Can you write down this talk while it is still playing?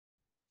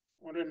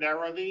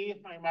Ordinarily,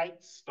 I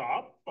might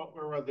stop, but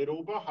we're a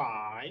little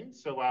behind,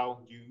 so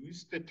I'll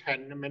use the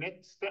 10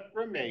 minutes that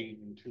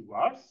remain to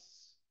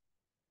us.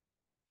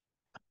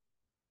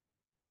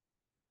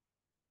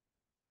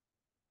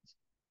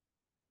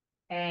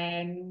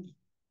 And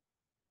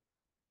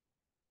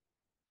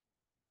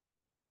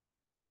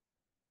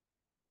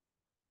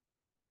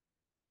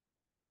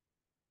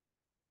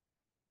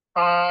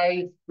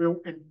I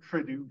will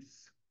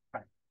introduce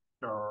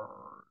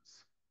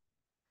vectors.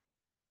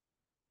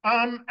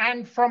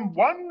 And from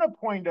one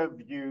point of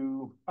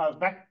view, a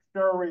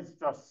vector is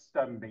just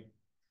a matrix.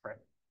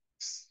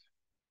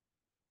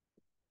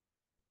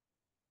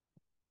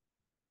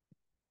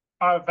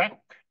 A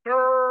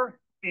vector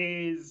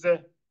is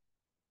a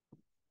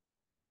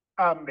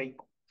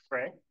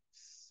matrix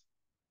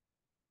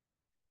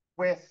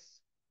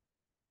with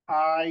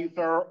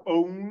either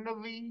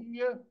only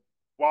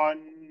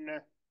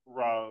one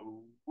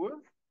row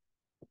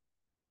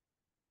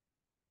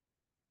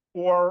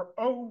or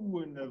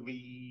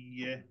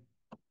only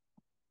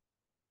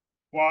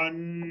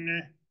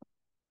one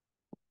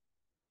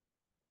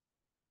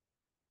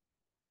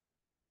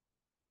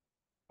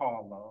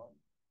column.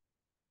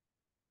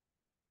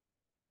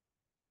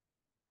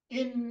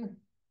 In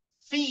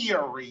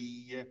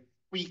theory,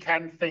 we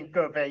can think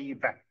of a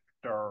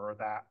vector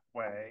that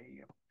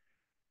way.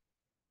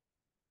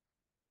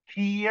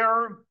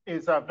 Here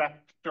is a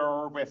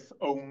vector with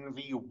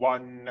only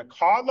one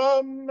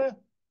column.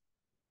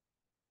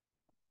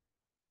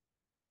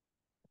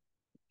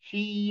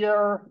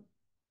 Here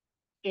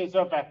is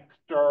a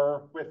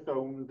vector with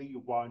only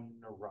one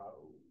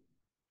row.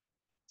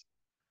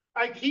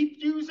 I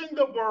keep using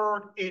the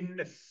word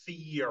in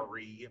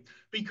theory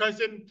because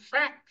in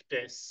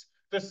practice,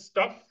 the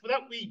stuff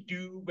that we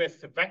do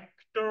with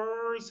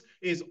vectors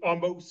is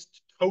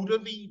almost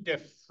totally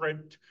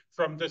different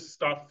from the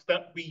stuff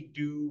that we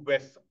do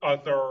with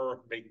other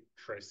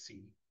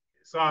matrices.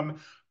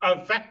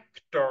 A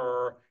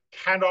vector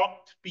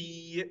cannot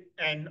be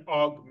an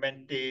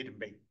augmented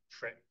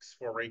matrix,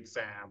 for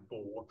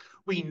example.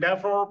 We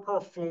never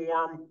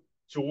perform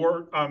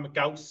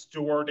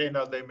Gauss-Jordan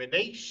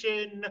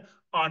elimination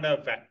on a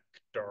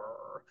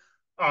vector,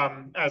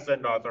 as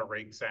another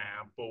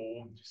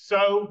example.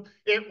 So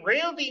it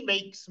really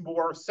makes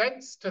more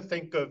sense to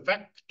think of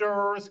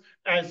vectors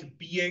as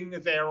being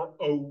their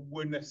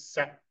own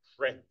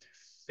separate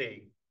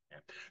thing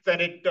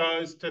than it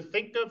does to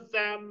think of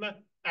them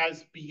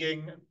as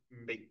being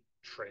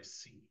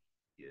matrices.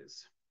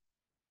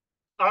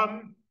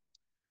 Um,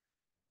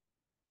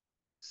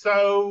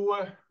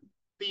 so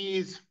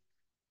these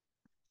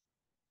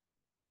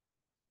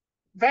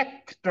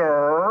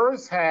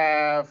vectors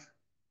have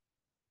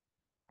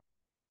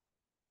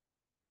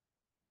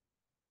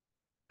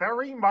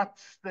very much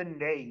the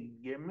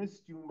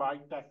names you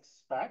might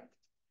expect.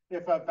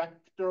 If a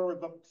vector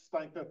looks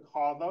like a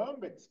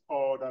column, it's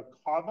called a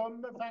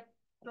column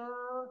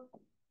vector.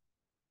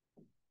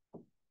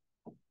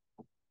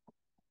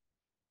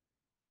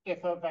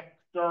 If a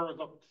vector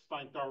looks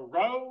like a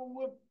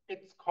row,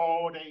 it's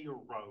called a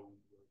row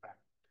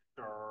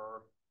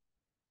vector.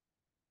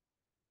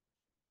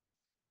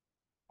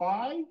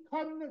 By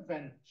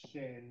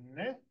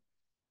convention,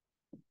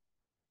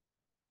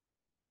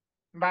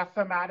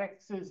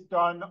 mathematics is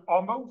done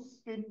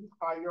almost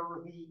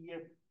entirely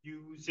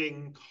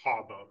using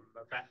column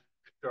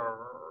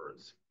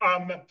vectors.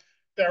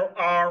 There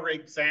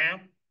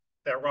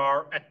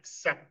are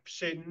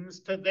exceptions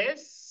to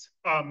this.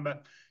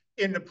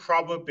 In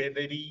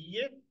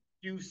probability,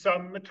 you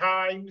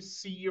sometimes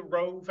see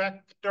row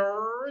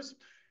vectors.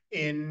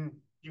 In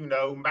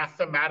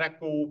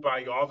mathematical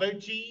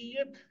biology,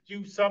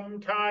 you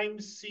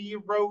sometimes see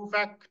row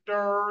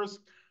vectors.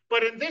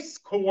 But in this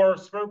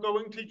course, we're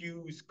going to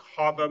use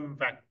column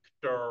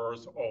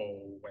vectors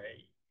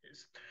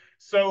always.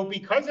 So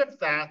because of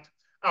that,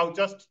 I'll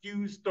just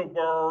use the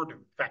word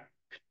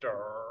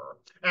vector,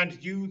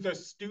 and you, the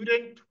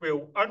student,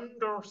 will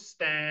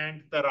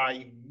understand that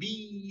I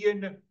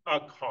mean a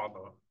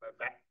column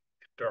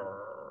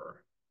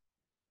vector.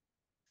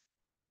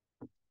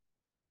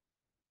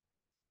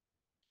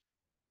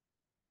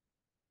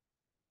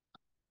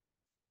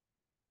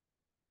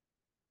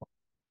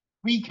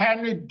 We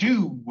can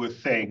do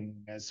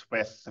things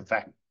with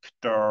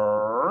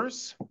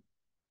vectors.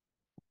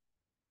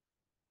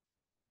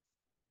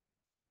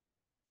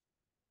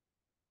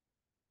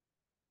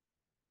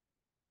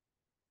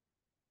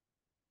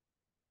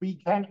 We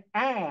can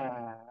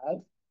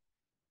add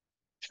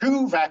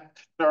two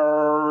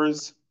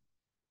vectors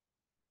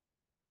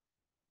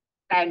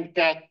and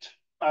get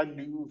a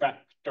new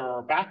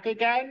vector back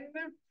again.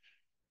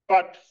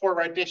 But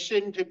for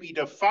addition to be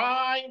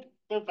defined,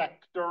 the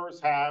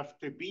vectors have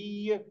to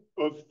be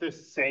of the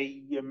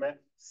same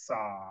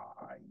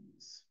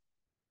size.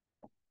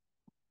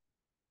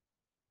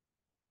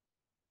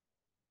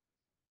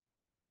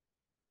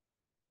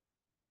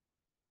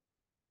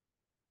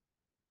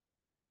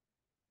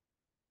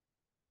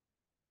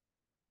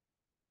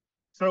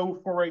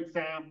 So for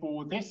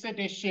example, this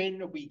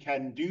addition, we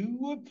can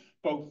do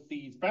both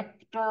these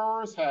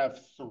vectors have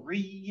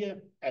 3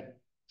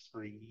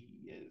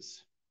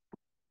 entries.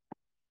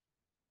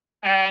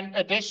 And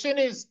addition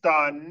is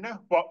done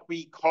what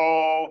we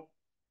call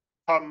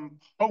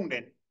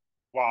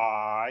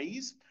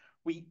component-wise.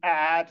 We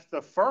add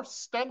the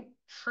first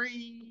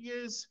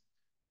entries,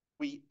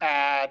 we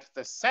add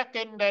the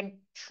second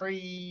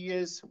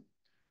entries,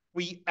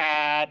 we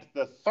add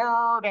the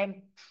third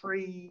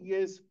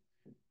entries.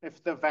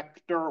 If the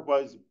vector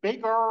was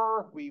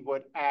bigger, we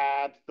would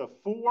add the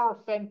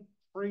fourth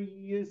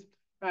entries,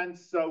 and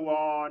so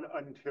on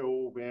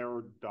until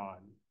we're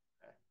done.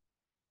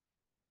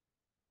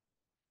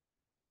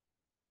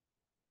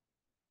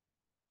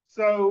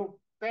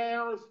 So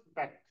there's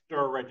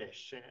vector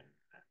addition.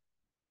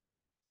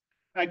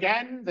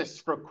 Again,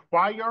 this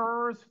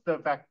requires the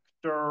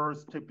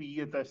vectors to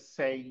be the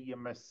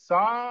same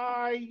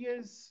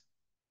size.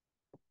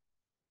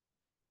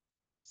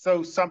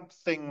 So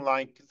something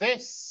like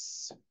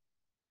this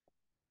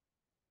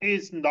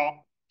is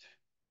not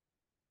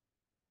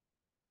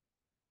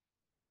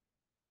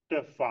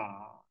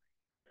defined.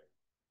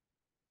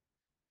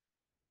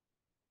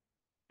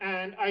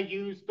 And I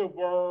use the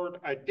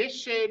word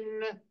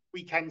addition.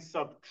 We can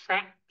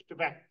subtract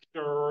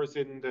vectors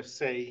in the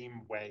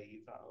same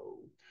way, though.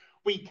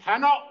 We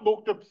cannot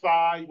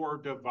multiply or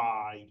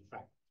divide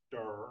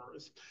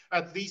vectors,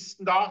 at least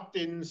not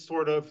in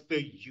sort of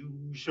the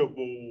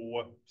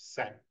usual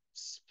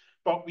sense.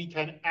 But we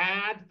can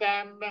add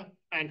them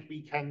and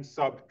we can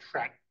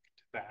subtract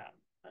them.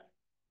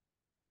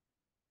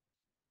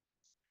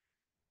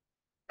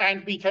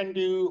 And we can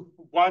do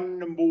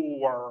one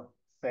more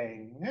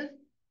thing.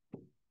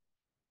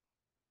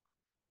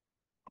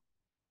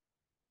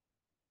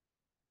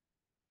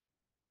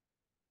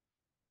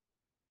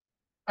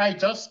 I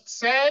just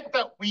said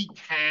that we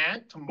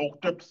can't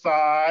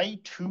multiply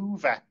two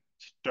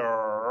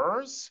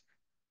vectors.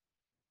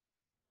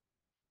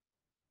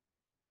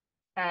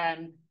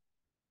 And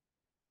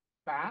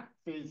that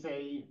is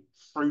a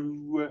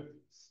true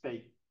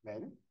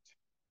statement.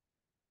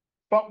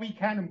 But we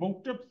can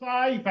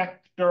multiply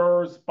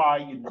vectors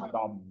by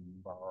numbers.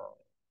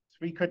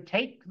 We could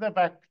take the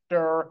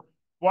vector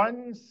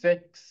 1,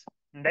 6,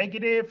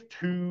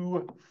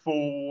 -2,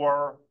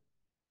 4,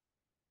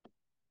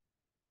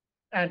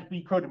 and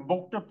we could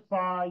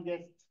multiply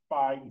it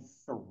by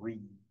 3,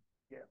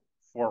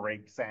 for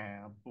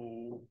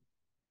example.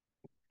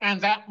 And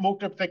that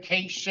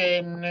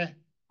multiplication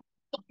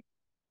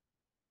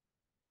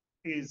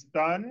is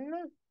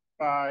done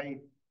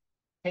by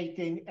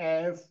taking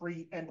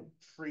every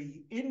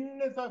entry in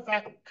the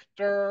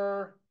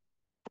vector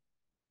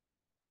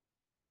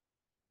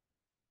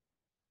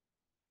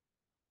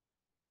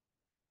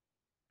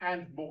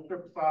and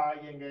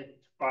multiplying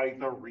it by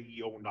the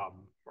real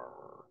number.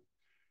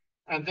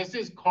 And this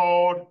is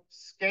called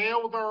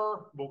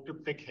scalar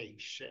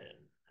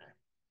multiplication.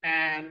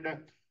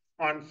 And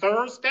on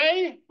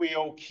Thursday,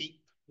 we'll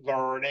keep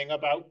learning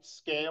about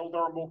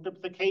scalar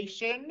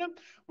multiplication.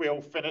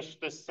 We'll finish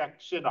this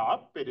section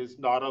up. It is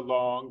not a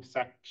long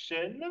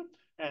section.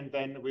 And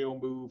then we'll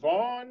move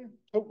on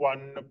to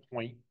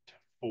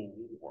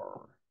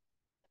 1.4.